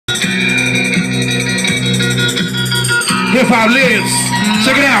hip-hop lives.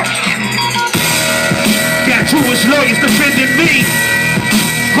 Check it out. Got Jewish lawyers defending me.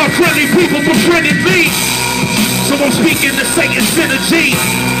 Friendly people befriending me. So I'm speaking to Satan's synergy.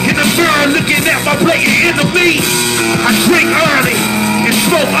 In the mirror looking at my blatant enemy. I drink early and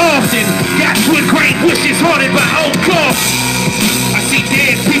smoke often. Got twin great wishes haunted by old costs. I see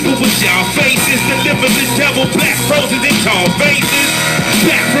dead people with y'all faces. Deliver the devil black roses in tall faces.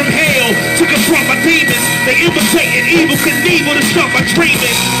 Back from hell to confront my demons. They imitating evil Knievel to stop my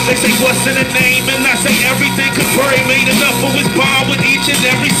dreaming. They say what's in the name and I say everything. Cause Curry made enough for his bar with each and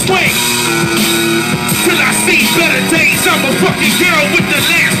every swing. Till I see better days. I'm a fucking girl with the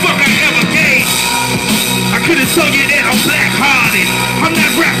last fuck I ever gave. I couldn't tell you that I'm black-hearted. I'm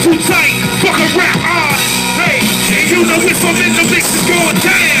not rap too tight, fuck a rap artist. Hey, and you know if I'm in the mix is going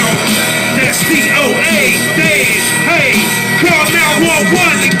down. That's DOA, dead. Hey, call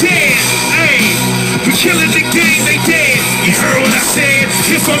 911 again. Hey, we killing the game, they dead. You heard what I said?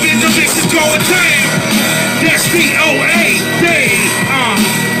 If I'm in the mix is going down. That's DOA, dead.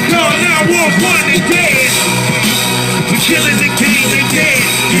 Call 911, they dead. We killing the game, they dead.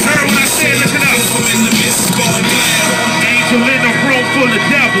 You heard what I said? Listen up. If I'm in the mix is going down. Angel in a room full of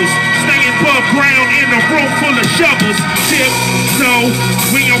devils. Staying above ground in a room full of shovels. Tip, so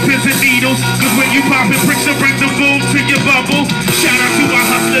we on pins and needles. Cause when you poppin' bricks and bring the boom to your bubble. Shout out to my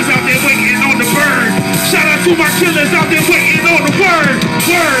hustlers out there waiting on the bird. Shout out to my killers out there waiting on the word.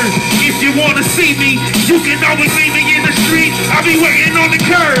 Word, if you wanna see me, you can always meet me in the street. I'll be waiting on the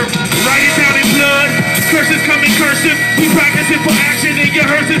curb. Write it down in blood. Curses come in cursive. We practicing for action in your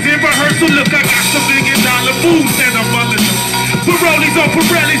hearses in rehearsal. Look, I got some $1 million moves and I'm under them. Pirellis on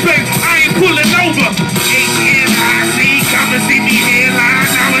Pirellis, babe, I ain't pulling over. HNIC, come and see me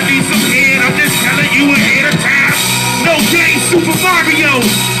headline. Now I need some head, I'm just telling you ahead of time. No game, Super Mario.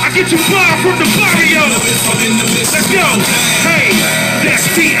 I get you far from the barrio. Let's go. Hey, that's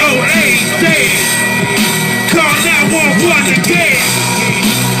DOA, dead.